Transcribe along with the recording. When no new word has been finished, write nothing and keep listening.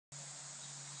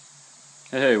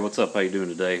Hey, what's up? How you doing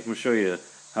today? I'm going to show you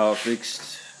how I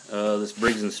fixed this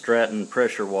Briggs&Stratton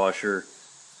pressure washer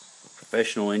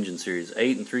professional engine series.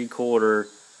 8 3/4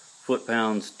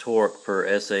 foot-pounds torque per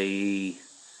SAE,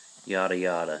 yada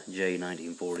yada,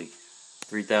 J1940.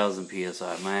 3,000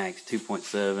 PSI max,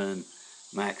 2.7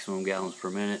 maximum gallons per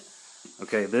minute.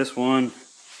 Okay, this one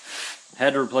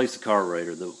had to replace the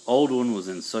carburetor. The old one was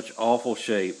in such awful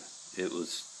shape, it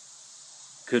was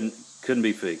couldn't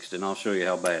be fixed, and I'll show you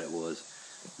how bad it was.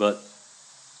 But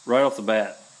right off the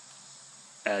bat,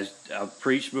 as I've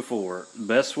preached before, the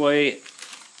best way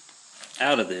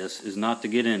out of this is not to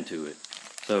get into it.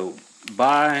 So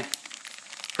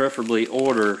preferably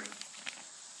order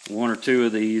 1 or 2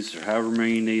 of these, or however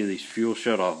many you need of these fuel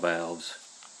shutoff valves.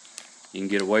 You can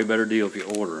get a way better deal if you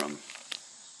order them,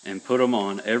 and put them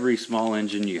on every small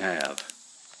engine you have.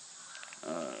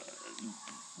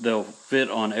 They'll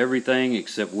fit on everything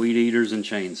except weed eaters and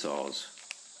chainsaws.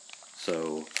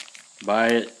 So buy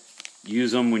it,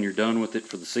 use them when you're done with it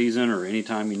for the season, or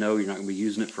anytime you know you're not going to be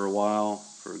using it for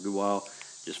a good while.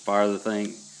 Just fire the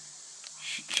thing,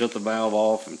 shut the valve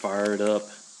off and fire it up,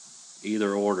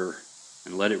 either order,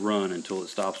 and let it run until it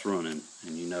stops running,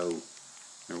 and you know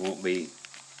there won't be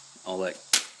all that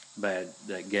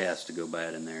gas to go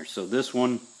bad in there. So this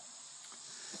one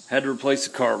had to replace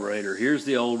the carburetor. Here's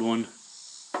the old one,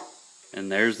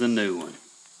 and there's the new one.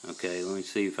 Okay, let me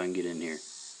see if I can get in here.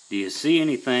 Do you see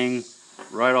anything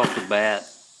right off the bat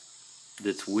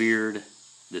that's weird,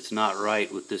 that's not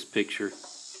right with this picture?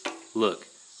 Look,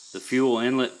 the fuel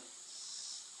inlet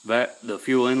where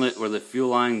the fuel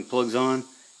line plugs on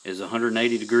is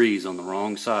 180 degrees on the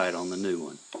wrong side on the new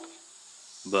one.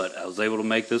 But I was able to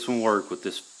make this one work with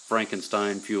this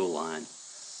Frankenstein fuel line.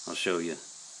 I'll show you.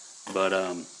 But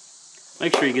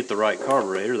make sure you get the right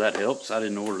carburetor. That helps. I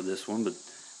didn't order this one, but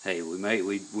hey, we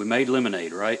made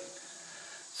lemonade, right?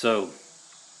 So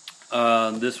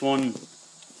this one,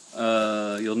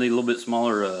 you'll need a little bit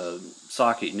smaller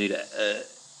socket. You need a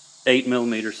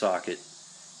 8mm socket.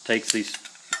 Takes these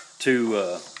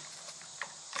 2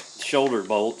 shoulder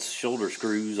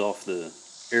screws off the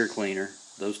air cleaner.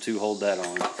 Those 2 hold that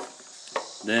on.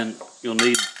 Then you'll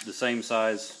need the same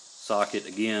size socket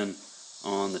again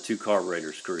on the 2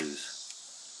 carburetor screws.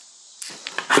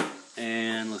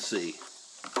 And let's see.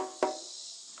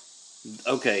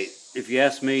 Okay, if you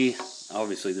ask me,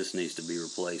 obviously this needs to be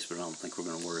replaced, but I don't think we're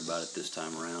going to worry about it this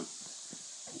time around.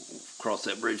 We'll cross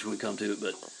that bridge when we come to it.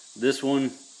 But this one,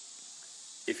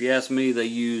 if you ask me, they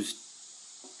used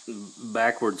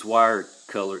backwards wire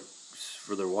color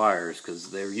for their wires,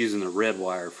 because they're using the red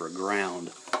wire for a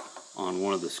ground on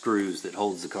one of the screws that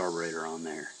holds the carburetor on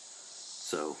there.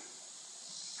 So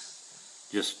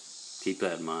just keep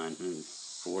that in mind, and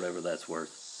for whatever that's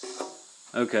worth.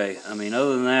 Okay, I mean,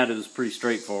 other than that, it was pretty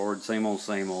straightforward, same old,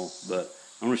 but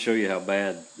I'm going to show you how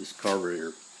bad this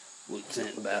carburetor looks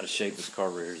in, about as shape this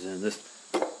carburetor's in.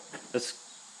 That's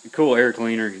a cool air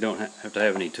cleaner. You don't have to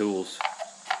have any tools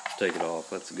to take it off.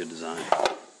 That's a good design.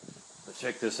 But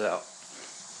check this out.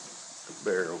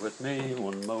 Bear with me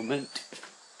one moment.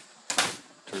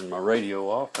 Turn my radio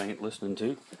off. I ain't listening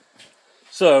to.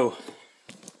 So,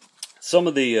 some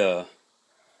of the,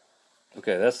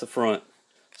 okay, that's the front.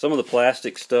 Some of the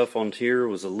plastic stuff on here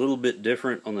was a little bit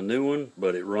different on the new one,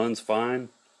 but it runs fine.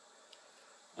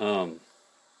 But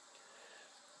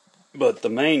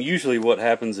usually what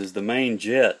happens is the main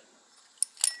jet,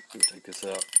 let me take this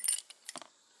out,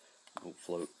 don't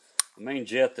float. The main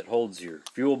jet that holds your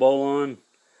fuel bowl on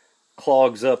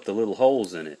clogs up the little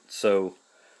holes in it. So,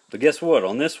 but guess what?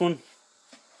 On this one,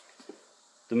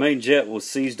 the main jet was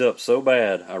seized up so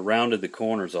bad, I rounded the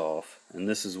corners off, and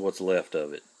this is what's left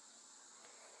of it.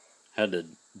 Had to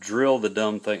drill the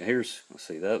dumb thing. Let's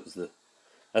see, that's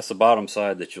the bottom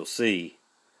side that you'll see,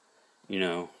 you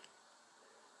know,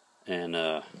 and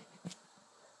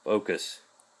focus.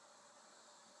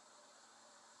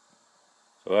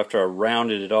 So after I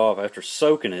rounded it off, after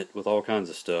soaking it with all kinds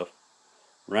of stuff,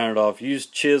 rounded it off,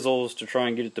 used chisels to try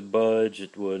and get it to budge,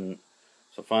 it wouldn't,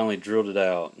 so finally drilled it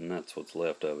out, and that's what's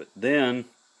left of it. Then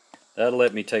that'll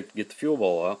let me get the fuel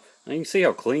bowl out. Now you can see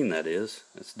how clean that is.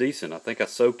 It's decent. I think I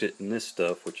soaked it in this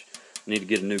stuff, which I need to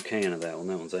get a new can of that one.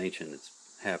 That one's ancient. It's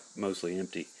mostly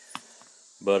empty.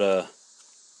 But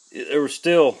there was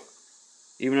still,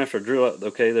 even after I drill out,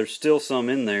 okay, there's still some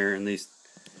in there in these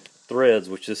threads,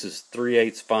 which this is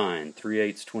 3/8 fine,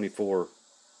 3/8 24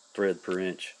 thread per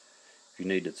inch. If you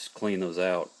need to clean those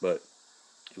out, but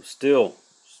it was still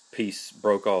piece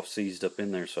broke off, seized up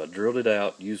in there. So I drilled it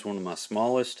out, used one of my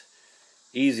smallest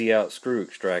easy out screw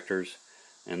extractors,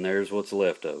 and there's what's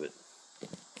left of it.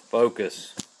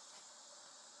 Focus.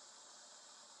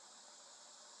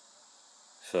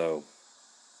 So,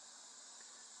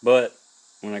 but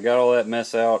when I got all that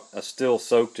mess out, I still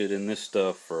soaked it in this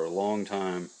stuff for a long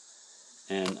time.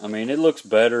 And I mean, it looks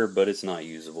better, but it's not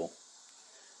usable.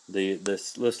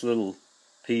 This little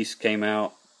piece came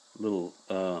out, little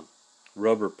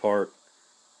rubber part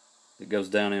that goes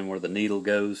down in where the needle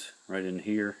goes, right in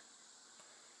here,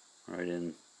 right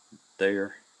in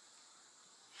there.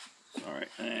 Sorry,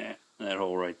 that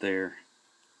hole right there.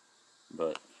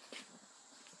 But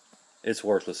it's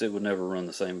worthless. It would never run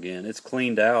the same again. It's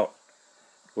cleaned out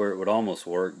where it would almost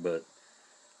work, but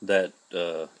that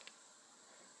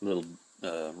little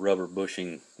rubber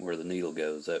bushing where the needle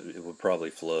goes, that it would probably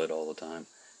flood all the time.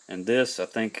 And this, I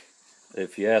think,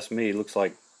 if you ask me, looks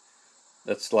like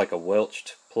that's like a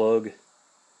welched plug.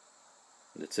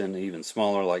 It's in even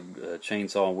smaller, like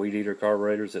chainsaw and weed eater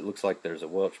carburetors. It looks like there's a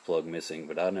welch plug missing,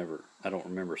 but I don't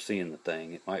remember seeing the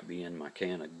thing. It might be in my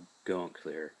can of gunk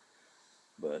there,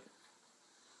 but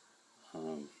I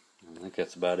think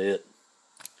that's about it.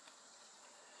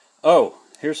 Oh,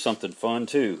 here's something fun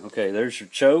too. Okay, there's your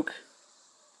choke,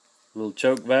 little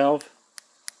choke valve.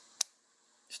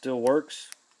 Still works,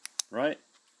 right?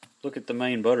 Look at the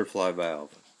main butterfly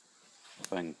valve.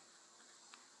 If I can.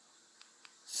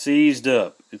 Seized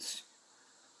up. It's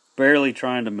barely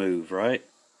trying to move, right?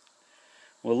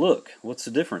 Well, look, what's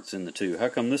the difference in the two? How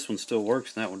come this one still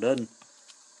works and that one doesn't?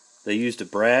 They used a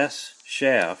brass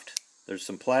shaft. There's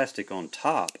some plastic on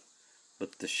top,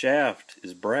 but the shaft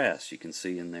is brass. You can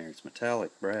see in there. It's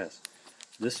metallic brass.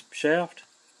 This shaft,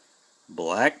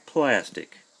 black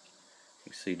plastic.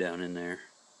 You see down in there.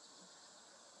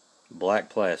 Black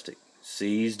plastic.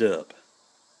 Seized up.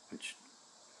 Which,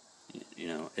 you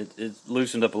know, it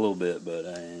loosened up a little bit, but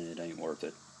it ain't worth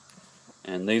it.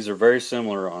 And these are very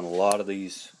similar on a lot of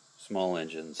these small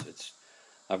engines.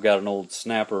 I've got an old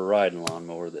Snapper riding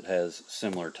lawnmower that has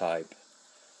similar type.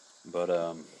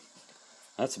 But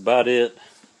that's about it.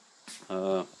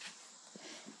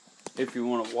 If you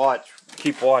want to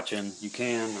keep watching, you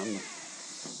can. I'm gonna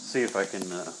see if I can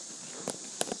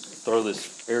throw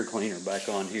this air cleaner back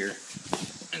on here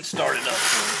and start it up.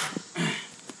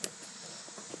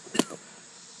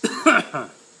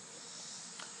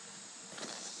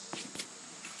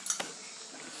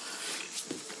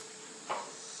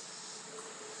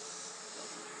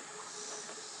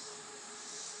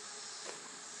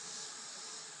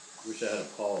 Wish I had a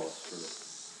pause for the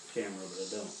camera, but I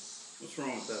don't. What's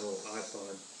wrong with that old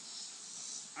iPod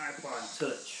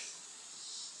Touch?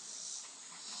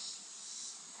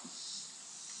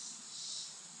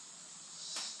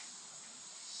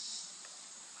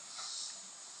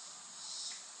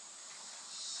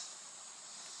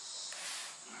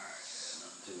 Alright,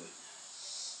 nothing to it.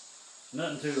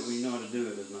 Nothing to it when you know how to do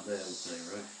it, as my dad would say,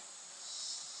 right?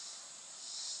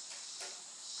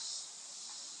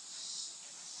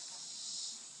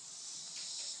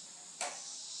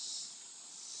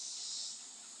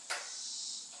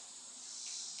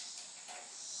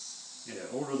 Yeah,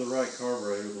 order the right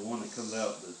carburetor, the one that comes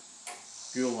out, the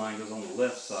fuel line goes on the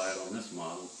left side on this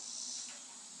model.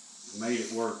 I made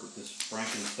it work with this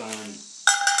Frankenstein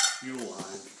fuel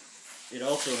line. It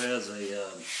also has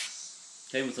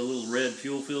came with a little red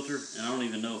fuel filter, and I don't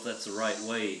even know if that's the right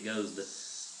way it goes.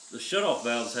 The shutoff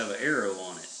valves have an arrow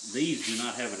on it. These do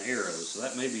not have an arrow, so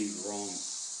that may be the wrong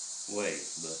way,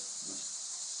 but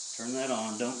let's turn that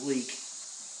on, don't leak.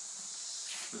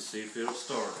 Let's see if it'll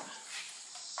start.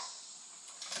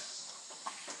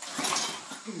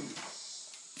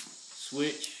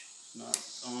 Switch, not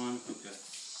on, okay.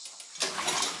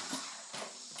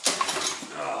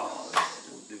 Oh,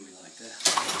 don't do me like that.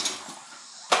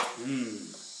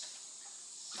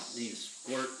 Need a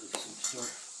squirt of some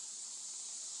sort.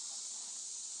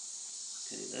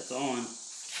 Okay, that's on.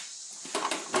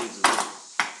 Needs a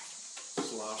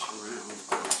slosh around.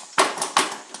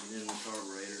 Get in the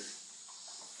carburetor.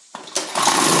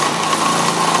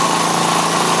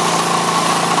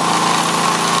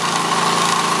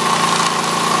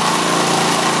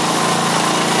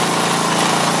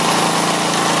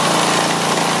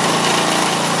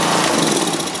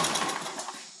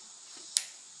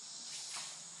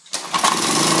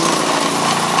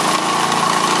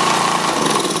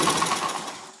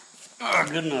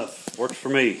 Good enough. Works for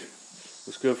me.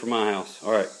 Looks good for my house.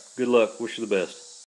 Alright, good luck. Wish you the best.